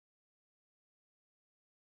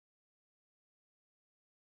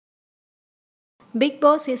Big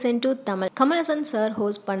Boss season 2 Tamil Kamal Haasan sir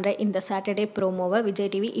host பண்ணுற இந்த Saturday ப்ரோமோவை Vijay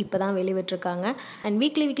TV இப்போ தான் வெளிவிட்டிருக்காங்க. அண்ட்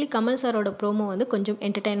வீக்லி கமல் சாரோட ப்ரோமோ வந்து கொஞ்சம்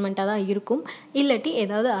என்டர்டைன்மெண்ட்டாக தான் இருக்கும். இல்லாட்டி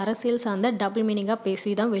ஏதாவது அரசியல் சார்ந்த டபுள் மீனிங்காக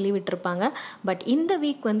பேசி தான் வெளிவிட்டிருப்பாங்க. பட் இந்த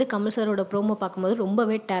வீக் வந்து கமல் சாரோட ப்ரோமோ பார்க்கும்போது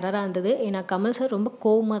ரொம்பவே டெரராக இருந்தது. ஏன்னா கமல் சார் ரொம்ப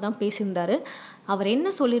கோவமாக தான் பேசியிருந்தாரு. அவர் என்ன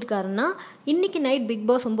சொல்லியிருக்காருன்னா, இன்னைக்கு நைட் பிக்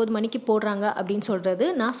பாஸ் 9 மணிக்கு போடுறாங்க அப்படின்னு சொல்றது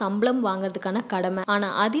நான் சம்பளம் வாங்குறதுக்கான கடமை.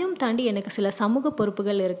 ஆனால் அதையும் தாண்டி எனக்கு சில சமூக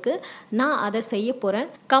பொறுப்புகள் இருக்கு. நான் அதை செய்ய போறேன்.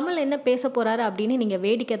 கமல் என்ன பேச போறாரு அப்படின்னு நீங்க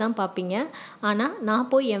வேடிக்கை தான் பார்ப்பீங்க. ஆனா நான்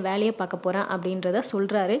போய் என் வேலையை பார்க்க போறேன் அப்படின்றத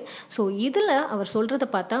சொல்றாரு. ஸோ இதுல அவர் சொல்றதை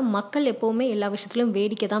பார்த்தா மக்கள் எப்பவுமே எல்லா விஷயத்திலும்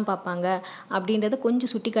வேடிக்கை தான் பார்ப்பாங்க அப்படின்றத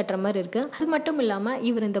கொஞ்சம் சுட்டி காட்டுற மாதிரி இருக்கு. அது மட்டும் இல்லாம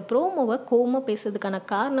இவர் இந்த ப்ரோமோவை கோவமா பேசுறதுக்கான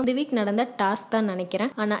காரணம் இந்த வீக் நடந்த டாஸ்க் தான்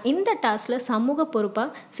நினைக்கிறேன். ஆனா இந்த டாஸ்க்ல சமூக பொறுப்பா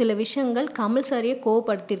சில விஷயங்கள் கமல் சாரையே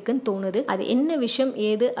கோவப்படுத்திருக்குன்னு தோணுது. அது என்ன விஷயம்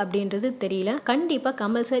ஏது அப்படின்றது தெரியல. கண்டிப்பா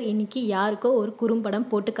கமல் சார் இன்னைக்கு யாருக்கோ ஒரு குறும்படம்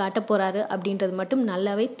போட்டு காட்ட போறாரு அப்படின்றது மட்டும்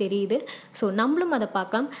நல்லாவே தெரியுது. ஸோ நம்மளும் அதை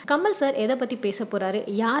பார்க்கலாம். கமல் சார் எதை பத்தி பேச போறாரு,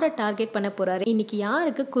 யாரை டார்கெட் பண்ண போறாரு, இன்னைக்கு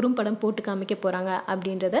யாருக்கு குறும்படம் போட்டு காமிக்க போறாங்க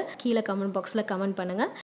அப்படின்றத கீழே கமெண்ட் பாக்ஸ்ல கமெண்ட் பண்ணுங்க.